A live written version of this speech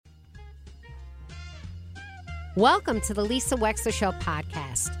Welcome to the Lisa Wexler Show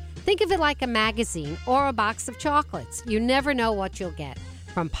podcast. Think of it like a magazine or a box of chocolates. You never know what you'll get.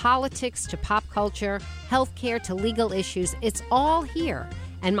 From politics to pop culture, healthcare to legal issues, it's all here.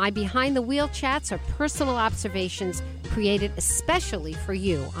 And my behind-the-wheel chats are personal observations created especially for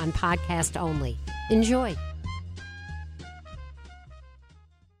you on podcast only. Enjoy.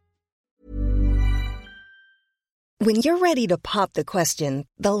 When you're ready to pop the question,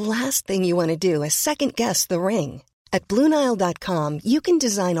 the last thing you want to do is second-guess the ring. At BlueNile.com, you can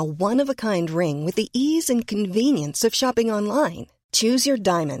design a one-of-a-kind ring with the ease and convenience of shopping online. Choose your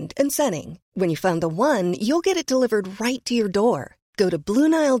diamond and setting. When you find the one, you'll get it delivered right to your door. Go to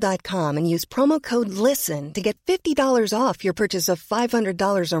BlueNile.com and use promo code LISTEN to get $50 off your purchase of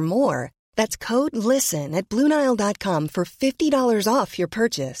 $500 or more. That's code LISTEN at BlueNile.com for $50 off your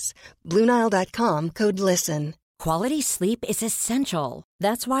purchase. BlueNile.com, code LISTEN. Quality sleep is essential.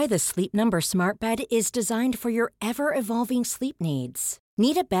 That's why the Sleep Number Smart Bed is designed for your ever-evolving sleep needs.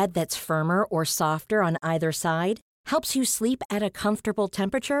 Need a bed that's firmer or softer on either side? Helps you sleep at a comfortable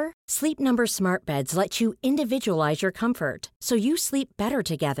temperature? Sleep Number Smart Beds let you individualize your comfort, so you sleep better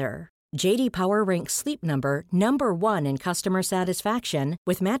together. J.D. Power ranks Sleep Number number one in customer satisfaction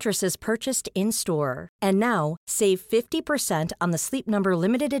with mattresses purchased in-store. And now, save 50% on the Sleep Number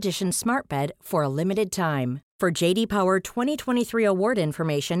Limited Edition Smart Bed for a limited time. For J.D. Power 2023 award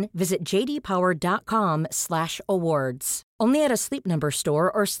information, visit jdpower.com/awards. Only at a Sleep Number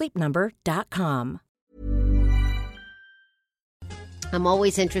store or sleepnumber.com. I'm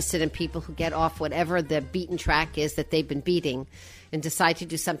always interested in people who get off whatever the beaten track is that they've been beating and decide to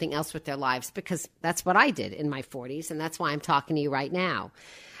do something else with their lives, because that's what I did in my 40s, and that's why I'm talking to you right now.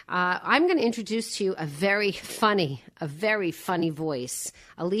 I'm going to introduce to you a very funny voice,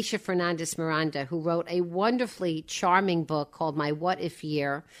 Alisha Fernandez Miranda, who wrote a wonderfully charming book called My What If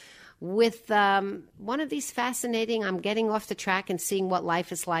Year, with one of these fascinating, I'm getting off the track and seeing what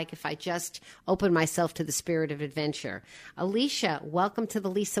life is like if I just open myself to the spirit of adventure. Alisha, welcome to the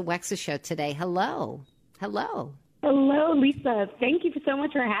Lisa Wexler Show today. Hello. Hello. Hello, Lisa. Thank you so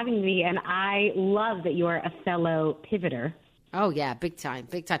much for having me, and I love that you are a fellow pivoter. Oh, yeah, big time,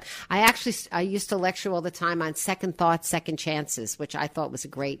 big time. I used to lecture all the time on second thoughts, second chances, which I thought was a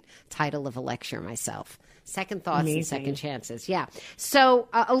great title of a lecture myself. Second thoughts and second chances. Yeah. So,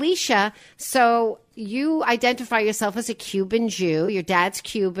 Alisha, so you identify yourself as a Cuban Jew. Your dad's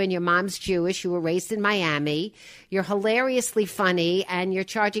Cuban. Your mom's Jewish. You were raised in Miami. You're hilariously funny, and you're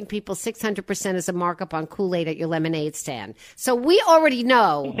charging people 600% as a markup on Kool-Aid at your lemonade stand. So we already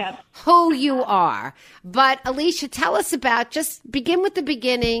know who you are. But, Alisha, tell us about, just begin with the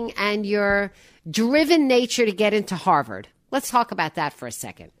beginning and your driven nature to get into Harvard. Let's talk about that for a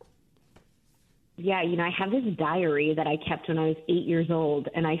second. Yeah, I have this diary that I kept when I was 8 years old,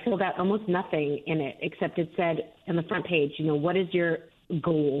 and I filled out almost nothing in it, except it said on the front page, what is your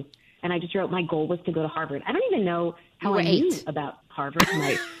goal? And I just wrote my goal was to go to Harvard. I don't even know how I knew about Harvard.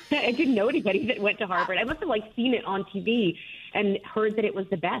 I didn't know anybody that went to Harvard. I must have seen it on TV and heard that it was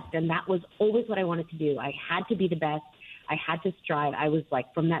the best, and that was always what I wanted to do. I had to be the best. I had to strive. I was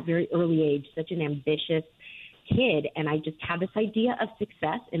from that very early age, such an ambitious kid, and I just had this idea of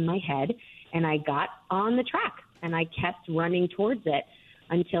success in my head. And I got on the track, and I kept running towards it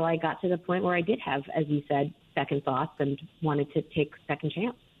until I got to the point where I did have, as you said, second thoughts and wanted to take second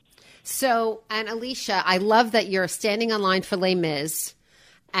chance. So, and Alisha, I love that you're standing on line for Les Mis,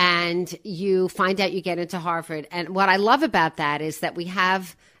 and you find out you get into Harvard. And what I love about that is that we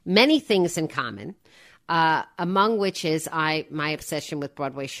have many things in common, among which is my obsession with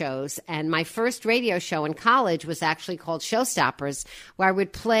Broadway shows. And my first radio show in college was actually called Showstoppers, where I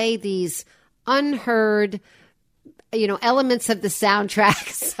would play these unheard, elements of the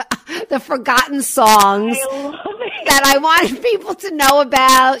soundtracks, the forgotten songs that I wanted people to know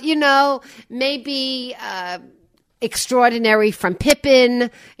about, maybe Extraordinary from Pippin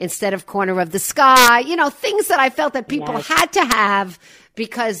instead of Corner of the Sky, things that I felt that people had to have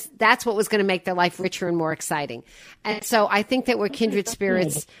because that's what was going to make their life richer and more exciting. And so I think that we're kindred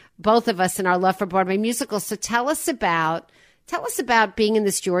spirits, both of us, in our love for Broadway musicals. So tell us about being in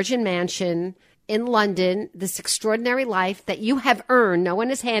this Georgian mansion in London, this extraordinary life that you have earned. No one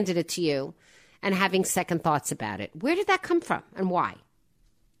has handed it to you, and having second thoughts about it. Where did that come from and why?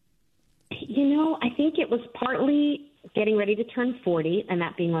 I think it was partly getting ready to turn 40 and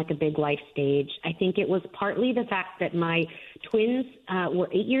that being a big life stage. I think it was partly the fact that my twins were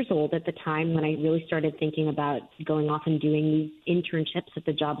 8 years old at the time when I really started thinking about going off and doing these internships at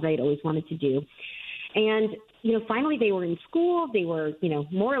the jobs I'd always wanted to do. And finally they were in school. They were,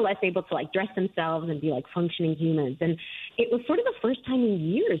 more or less able to like dress themselves and be like functioning humans. And it was sort of the first time in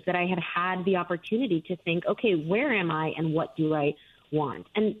years that I had the opportunity to think, okay, where am I and what do I want?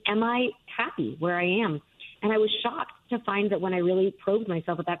 And am I happy where I am? And I was shocked to find that when I really probed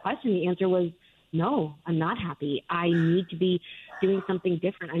myself with that question, the answer was, no, I'm not happy. I need to be doing something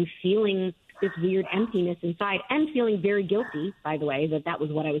different. I'm feeling this weird emptiness inside and feeling very guilty, by the way, that was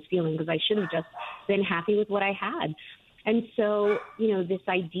what I was feeling, because I should have just been happy with what I had. And so, this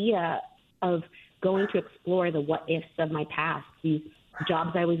idea of going to explore the what ifs of my past, these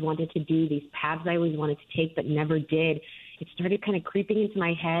jobs I always wanted to do, these paths I always wanted to take but never did, it started kind of creeping into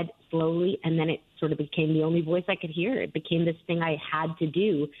my head slowly, and then it sort of became the only voice I could hear. It became this thing I had to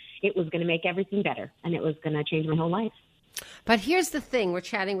do. It was going to make everything better, and it was going to change my whole life. But here's the thing. We're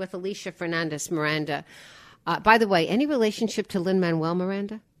chatting with Alisha Fernandez Miranda. By the way, any relationship to Lin-Manuel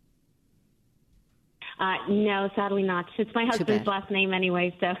Miranda? No, sadly not. It's my husband's last name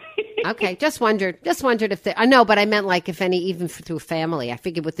anyway, so. Okay, just wondered if I know, but I meant like if any, even through family. I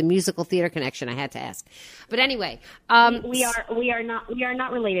figured with the musical theater connection, I had to ask. But anyway, we are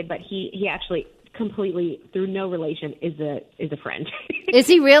not related, but he actually completely through no relation is a friend. Is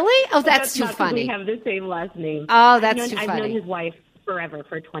he really? Oh, that's too funny. We have the same last name. Oh, that's too funny. I've known his wife forever,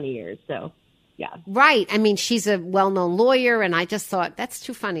 for 20 years, so. Yeah. Right. I mean, she's a well-known lawyer, and I just thought that's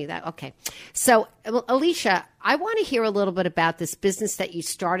too funny. Okay. So, Alisha, I want to hear a little bit about this business that you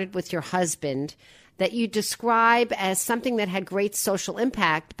started with your husband that you describe as something that had great social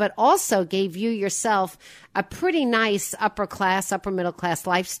impact, but also gave you yourself a pretty nice upper middle class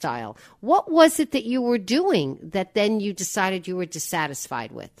lifestyle. What was it that you were doing that then you decided you were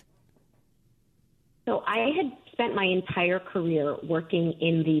dissatisfied with? So I had spent my entire career working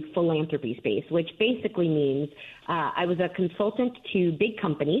in the philanthropy space, which basically means I was a consultant to big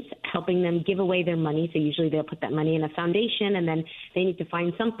companies, helping them give away their money. So usually they'll put that money in a foundation, and then they need to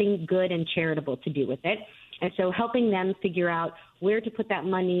find something good and charitable to do with it. And so helping them figure out where to put that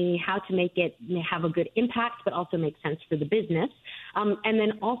money, how to make it have a good impact, but also make sense for the business. And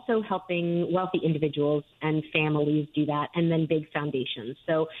then also helping wealthy individuals and families do that, and then big foundations.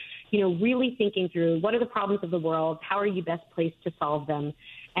 So, really thinking through what are the problems of the world, how are you best placed to solve them,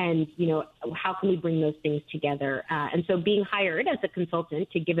 and, how can we bring those things together? And so being hired as a consultant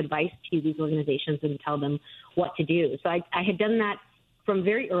to give advice to these organizations and tell them what to do. So I had done that from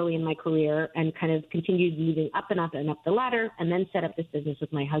very early in my career and kind of continued moving up and up and up the ladder, and then set up this business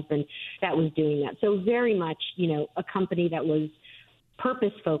with my husband that was doing that. So very much, a company that was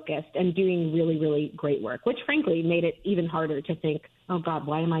purpose-focused and doing really, really great work, which frankly made it even harder to think, oh God,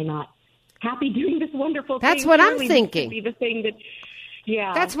 why am I not happy doing this wonderful thing? That's what I'm thinking. Be the thing that,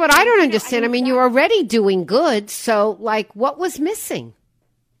 yeah. That's what I don't understand. I mean, you're already doing good. So what was missing?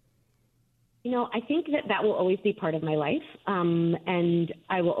 I think that will always be part of my life, and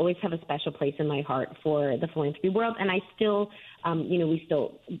I will always have a special place in my heart for the philanthropy world. And I still, we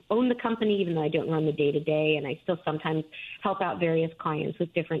still own the company, even though I don't run the day-to-day, and I still sometimes help out various clients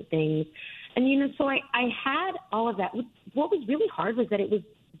with different things. And, so I had all of that. What was really hard was that it was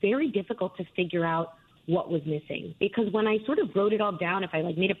very difficult to figure out what was missing, because when I sort of wrote it all down, if I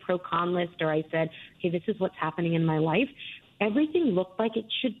made a pro-con list, or I said, okay, this is what's happening in my life, everything looked like it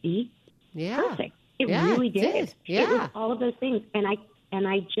should be perfect. It really did. Yeah. It was all of those things. And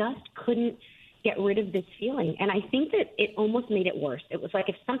I just couldn't get rid of this feeling. And I think that it almost made it worse. It was like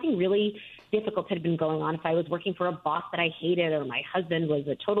if something really difficult had been going on, if I was working for a boss that I hated, or my husband was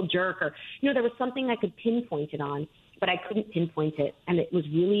a total jerk, or, there was something I could pinpoint it on, but I couldn't pinpoint it. And it was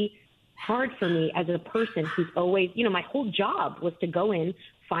really hard for me as a person who's always, my whole job was to go in,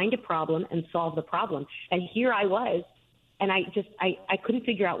 find a problem, and solve the problem. And here I was, and I couldn't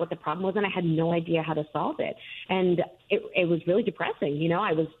figure out what the problem was, and I had no idea how to solve it. And it was really depressing.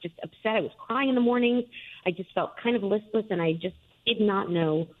 I was just upset. I was crying in the mornings. I just felt kind of listless, and I just did not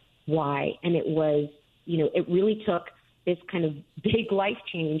know why. And it was, it really took this kind of big life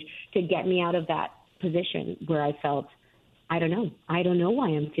change to get me out of that position where I felt, I don't know why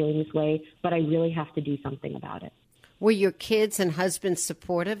I'm feeling this way, but I really have to do something about it. Were your kids and husband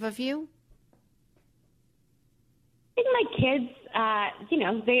supportive of you? I think my kids,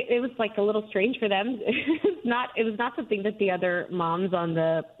 it was like a little strange for them. It was not something that the other moms on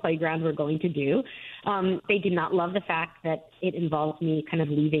the playground were going to do. They did not love the fact that it involved me kind of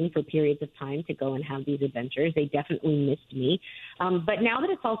leaving for periods of time to go and have these adventures. They definitely missed me. But now that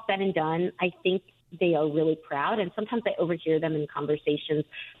it's all said and done, I think they are really proud. And sometimes I overhear them in conversations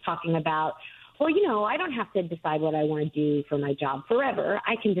talking about, well, I don't have to decide what I want to do for my job forever.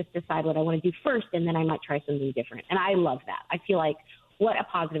 I can just decide what I want to do first, and then I might try something different. And I love that. I feel like what a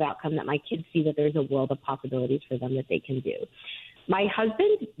positive outcome that my kids see that there's a world of possibilities for them that they can do. My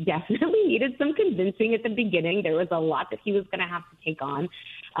husband definitely needed some convincing at the beginning. There was a lot that he was going to have to take on,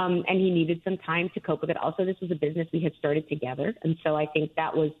 and he needed some time to cope with it. Also, this was a business we had started together, and so I think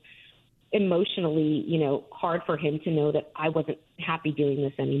that was emotionally, hard for him to know that I wasn't happy doing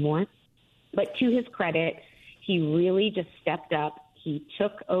this anymore. But to his credit, he really just stepped up. He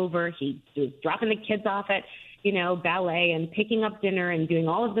took over. He was dropping the kids off at ballet and picking up dinner and doing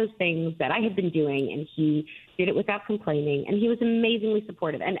all of those things that I had been doing. And he did it without complaining. And he was amazingly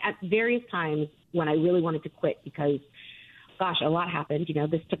supportive. And at various times when I really wanted to quit because, gosh, a lot happened.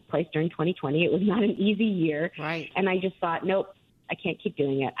 This took place during 2020. It was not an easy year. Right. And I just thought, nope, I can't keep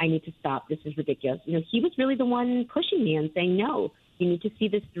doing it. I need to stop. This is ridiculous. He was really the one pushing me and saying, no, you need to see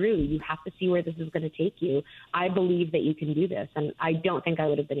this through. You have to see where this is going to take you. I believe that you can do this. And I don't think I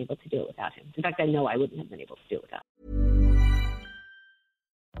would have been able to do it without him. In fact, I know I wouldn't have been able to do it without him.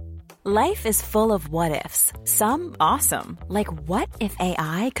 Life is full of what-ifs. Some awesome, like what if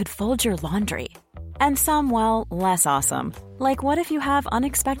AI could fold your laundry? And some, well, less awesome, like what if you have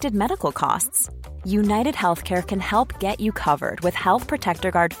unexpected medical costs? United Healthcare can help get you covered with Health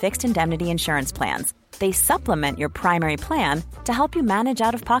Protector Guard fixed indemnity insurance plans. They supplement your primary plan to help you manage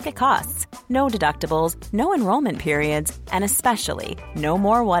out-of-pocket costs. No deductibles, no enrollment periods, and especially no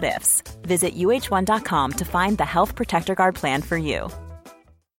more what-ifs. Visit uh1.com to find the Health Protector Guard plan for you.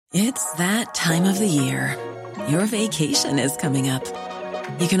 It's that time of the year. Your vacation is coming up.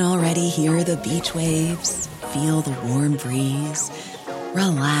 You can already hear the beach waves, feel the warm breeze,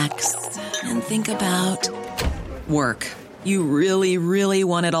 relax, and think about work. You really, really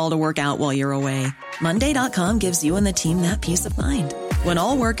want it all to work out while you're away. Monday.com gives you and the team that peace of mind. When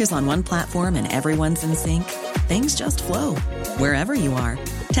all work is on one platform and everyone's in sync, things just flow. Wherever you are,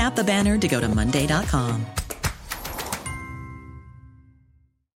 tap the banner to go to Monday.com.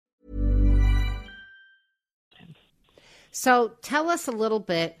 So tell us a little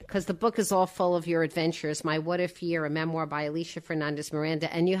bit, because the book is all full of your adventures, My What If Year, a memoir by Alisha Fernandez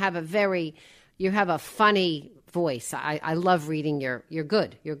Miranda, and you have a funny voice. I love reading you're a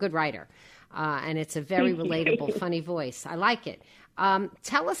good writer. And it's a very relatable, funny voice. I like it.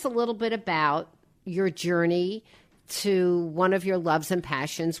 Tell us a little bit about your journey to one of your loves and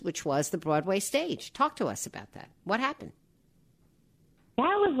passions, which was the Broadway stage. Talk to us about that. What happened? That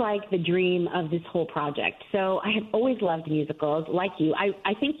was like the dream of this whole project. So I have always loved musicals, like you.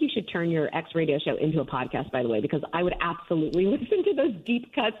 I think you should turn your X radio show into a podcast, by the way, because I would absolutely listen to those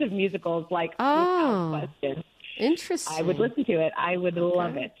deep cuts of musicals, without question. Interesting. I would listen to it. I would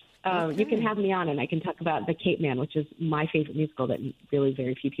love it. You can have me on, and I can talk about The Cape Man, which is my favorite musical that really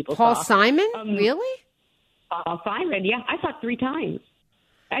very few people saw. Paul Simon? Really? Paul Simon, yeah. I saw it 3 times.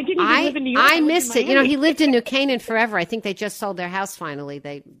 I didn't even live in New York. I missed it. He lived in New Canaan forever. I think they just sold their house finally.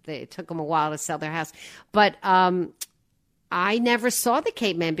 They took them a while to sell their house. But I never saw The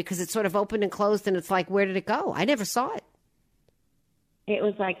Cape Man because it sort of opened and closed, and it's like, where did it go? I never saw it. It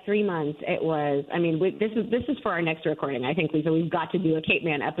was like 3 months. It was, this is for our next recording. I think, Lisa, we've got to do a Cape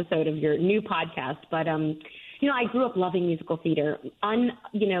Man episode of your new podcast. But, I grew up loving musical theater.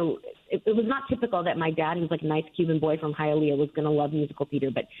 It was not typical that my dad, who was like a nice Cuban boy from Hialeah, was going to love musical theater,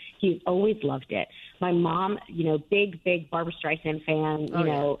 but he always loved it. My mom, big Barbra Streisand fan,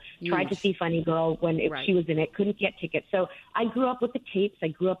 tried to see Funny Girl when she was in it, couldn't get tickets. So I grew up with the tapes. I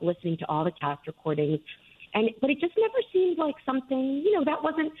grew up listening to all the cast recordings. But it just never seemed like something, that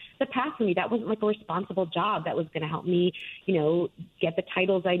wasn't the path for me. That wasn't like a responsible job that was going to help me, get the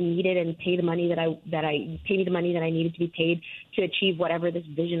titles I needed and pay the money pay me the money that I needed to be paid to achieve whatever this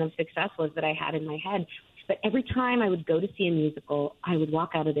vision of success was that I had in my head. But every time I would go to see a musical, I would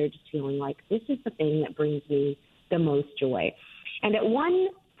walk out of there just feeling like this is the thing that brings me the most joy. And at one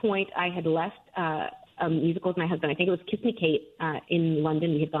point I had left a musical with my husband. I think it was Kiss Me Kate in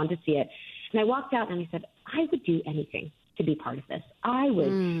London. We had gone to see it. And I walked out and I said, I would do anything to be part of this. I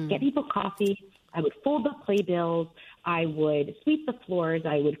would get people coffee. I would fold the playbills. I would sweep the floors.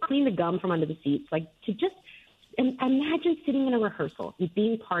 I would clean the gum from under the seats. Like, to just imagine sitting in a rehearsal and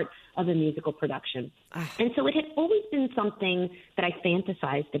being part of a musical production. And so it had always been something that I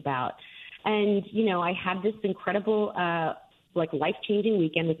fantasized about. And, I had this incredible, life-changing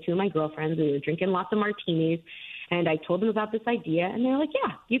weekend with 2 of my girlfriends. We were drinking lots of martinis. And I told them about this idea, and they're like,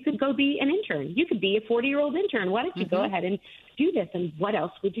 yeah, you could go be an intern. You could be a 40-year-old intern. Why don't you go ahead and do this? And what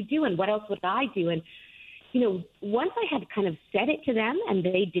else would you do? And what else would I do? And, once I had kind of said it to them and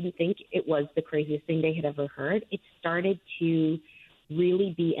they didn't think it was the craziest thing they had ever heard, it started to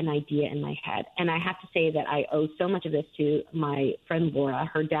really be an idea in my head. And I have to say that I owe so much of this to my friend Laura.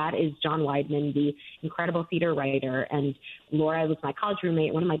 Her dad is John Weidman, the incredible theater writer, and Laura was my college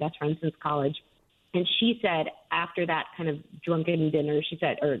roommate, one of my best friends since college. And she said, after that kind of drunken dinner, she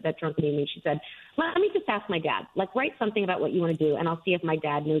said, or that drunken evening, she said, let me just ask my dad, like, write something about what you want to do, and I'll see if my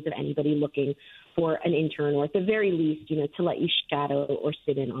dad knows of anybody looking for an intern, or at the very least, you know, to let you shadow or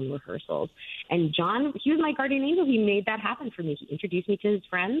sit in on rehearsals. And John, he was my guardian angel. He made that happen for me. He introduced me to his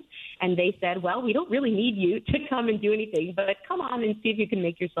friends, and they said, well, we don't really need you to come and do anything, but come on and see if you can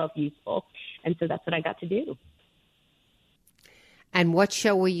make yourself useful. And so that's what I got to do. And what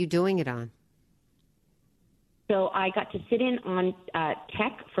show were you doing it on? So I got to sit in on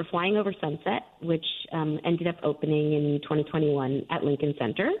tech for Flying Over Sunset, which ended up opening in 2021 at Lincoln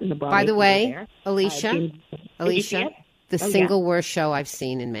Center in the Broadway. By the way, there. Alicia, the single worst show I've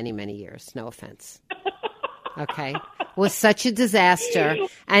seen in many, many years. No offense. Okay. Was such a disaster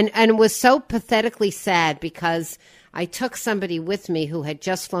and was so pathetically sad because I took somebody with me who had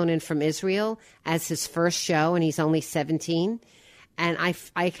just flown in from Israel as his first show, and he's only 17. And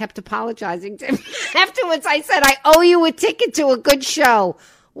I kept apologizing to him. Afterwards, I said, I owe you a ticket to a good show.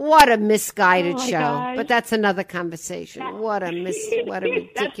 What a misguided show. Gosh. But that's another conversation. What a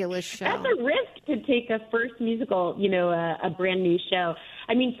ridiculous show. That's a risk to take a first musical, you know, a brand new show.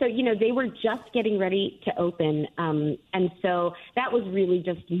 I mean, so, you know, they were just getting ready to open. And so that was really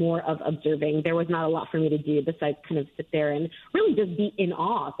just more of observing. There was not a lot for me to do besides kind of sit there and really just be in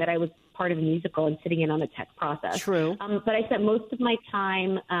awe that I was part of a musical and sitting in on the tech process. True. But I spent most of my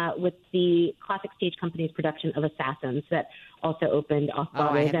time with the Classic Stage Company's production of Assassins that also opened off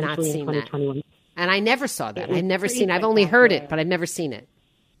Broadway eventually in 2021. That. And I never saw that. I've never seen it. I've only heard it, but I've never seen it.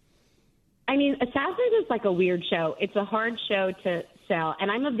 I mean, Assassins is like a weird show. It's a hard show to sell.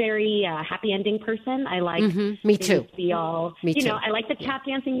 And I'm a very happy ending person. I like Me too. To be all, Me you too. know, I like the tap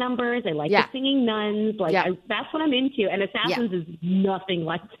dancing numbers. I like the singing nuns. Like that's what I'm into. And Assassins is nothing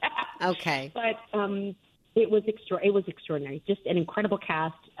like that. Okay. But it was extraordinary. Just an incredible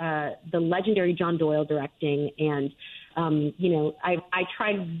cast. The legendary John Doyle directing. And, you know, I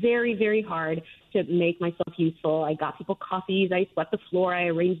tried very, very hard to make myself useful. I got people coffees. I swept the floor. I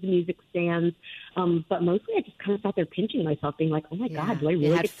arranged the music stands. But mostly I just kind of sat there pinching myself, being like, oh, my God, do I really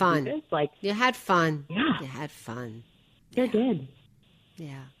get to do this? Like, you had fun. Yeah. You had fun. Sure did.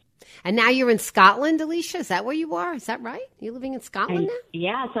 Yeah. And now you're in Scotland, Alisha? Is that where you are? Is that right? You're living in Scotland now?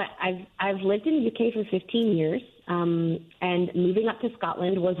 Yeah. So I've lived in the UK for 15 years. And moving up to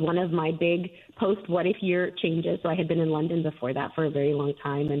Scotland was one of my big post-what if year changes. So I had been in London before that for a very long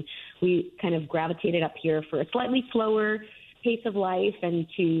time. And we kind of gravitated up here for a slightly slower pace of life and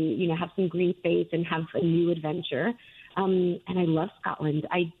to, you know, have some green space and have a new adventure. And I love Scotland.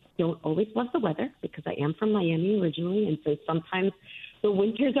 I don't always love the weather because I am from Miami originally. And so sometimes the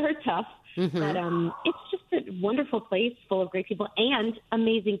winters are tough. But it's just a wonderful place full of great people and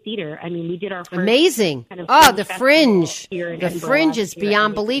amazing theater. I mean, we did our first amazing. Kind of the Fringe. The Fringe is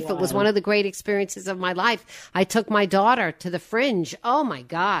beyond belief. It was one of the great experiences of my life. I took my daughter to the Fringe. Oh, my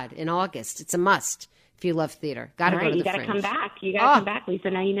God, in August. It's a must if you love theater. Got to go to the Fringe. You got to come back. You got to come back,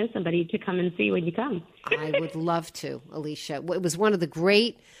 Lisa. Now you know somebody to come and see when you come. I would love to, Alicia. It was one of the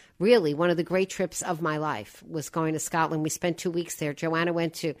great trips of my life was going to Scotland. We spent 2 weeks there. Joanna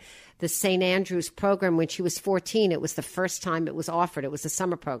went to the St. Andrews program when she was 14. It was the first time it was offered. It was a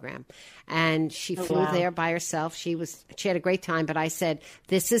summer program. And she flew there by herself. She had a great time. But I said,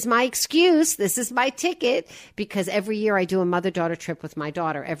 this is my excuse. This is my ticket. Because every year I do a mother-daughter trip with my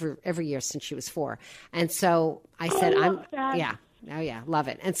daughter every year since she was 4. And so I said, love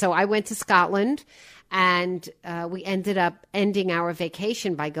it. And so I went to Scotland. And we ended up ending our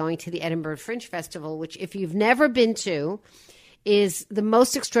vacation by going to the Edinburgh Fringe Festival, which, if you've never been to, is the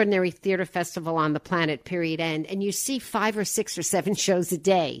most extraordinary theater festival on the planet, period, end. And you see 5 or 6 or 7 shows a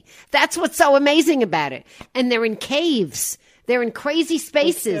day. That's what's so amazing about it. And they're in caves. They're in crazy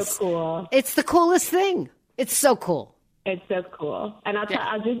spaces. It's so cool. It's the coolest thing. It's so cool. It's so cool. And I'll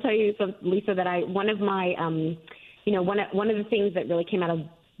just tell you, Lisa, that one of my, one of the things that really came out of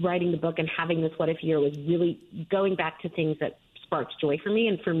writing the book and having this what if year was really going back to things that sparked joy for me.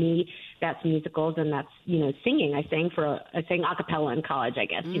 And for me, that's musicals and that's, you know, singing. I sang a cappella in college, I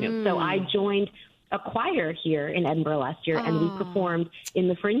guess, you know. So I joined a choir here in Edinburgh last year and we performed in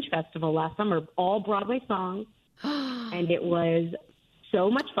the Fringe Festival last summer, all Broadway songs. And it was so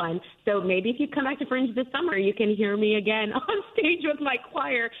much fun. So maybe if you come back to Fringe this summer, you can hear me again on stage with my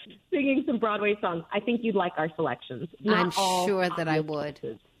choir singing some Broadway songs. I think you'd like our selections. I'm sure that I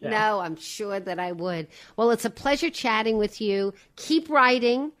would. No, I'm sure that I would. Well, it's a pleasure chatting with you. Keep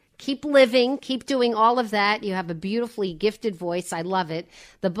writing. Keep living. Keep doing all of that. You have a beautifully gifted voice. I love it.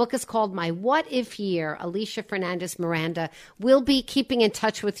 The book is called My What If Year. Alisha Fernandez Miranda will be keeping in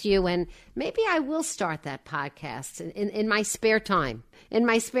touch with you, and maybe I will start that podcast in my spare time. In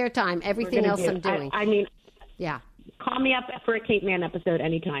my spare time, everything else I'm doing. I mean, yeah. Call me up for a Kate Mann episode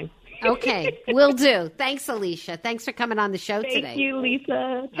anytime. Okay, will do. Thanks, Alisha. Thanks for coming on the show today. Thank you,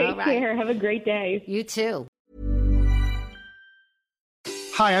 Lisa. Take care. Have a great day. You too.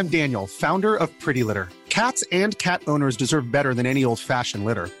 Hi, I'm Daniel, founder of Pretty Litter. Cats and cat owners deserve better than any old-fashioned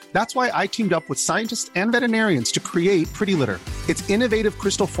litter. That's why I teamed up with scientists and veterinarians to create Pretty Litter. Its innovative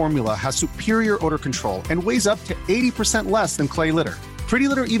crystal formula has superior odor control and weighs up to 80% less than clay litter. Pretty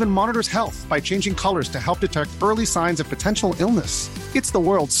Litter even monitors health by changing colors to help detect early signs of potential illness. It's the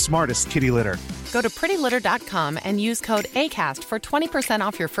world's smartest kitty litter. Go to prettylitter.com and use code ACAST for 20%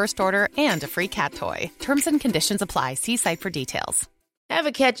 off your first order and a free cat toy. Terms and conditions apply. See site for details.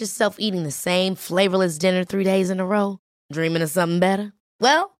 Ever catch yourself eating the same flavorless dinner 3 days in a row? Dreaming of something better?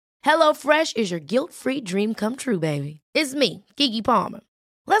 Well, HelloFresh is your guilt-free dream come true, baby. It's me, Keke Palmer.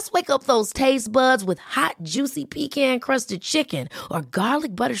 Let's wake up those taste buds with hot, juicy pecan-crusted chicken or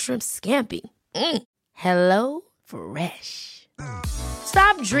garlic butter shrimp scampi. Hello Fresh.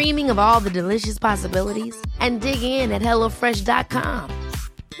 Stop dreaming of all the delicious possibilities and dig in at HelloFresh.com.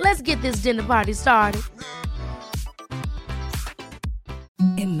 Let's get this dinner party started.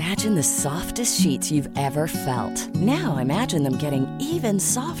 Imagine the softest sheets you've ever felt. Now imagine them getting even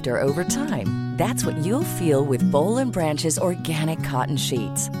softer over time. That's what you'll feel with Boll & Branch's organic cotton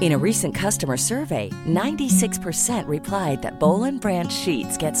sheets. In a recent customer survey, 96% replied that Boll & Branch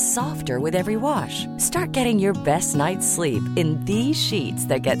sheets get softer with every wash. Start getting your best night's sleep in these sheets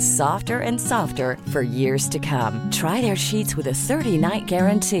that get softer and softer for years to come. Try their sheets with a 30-night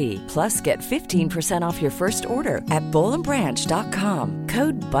guarantee. Plus, get 15% off your first order at bollandbranch.com.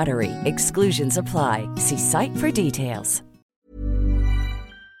 Code BUTTERY. Exclusions apply. See site for details.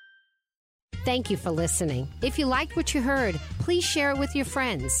 Thank you for listening. If you liked what you heard, please share it with your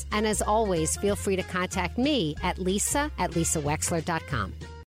friends. And as always, feel free to contact me at lisa@lisawexler.com.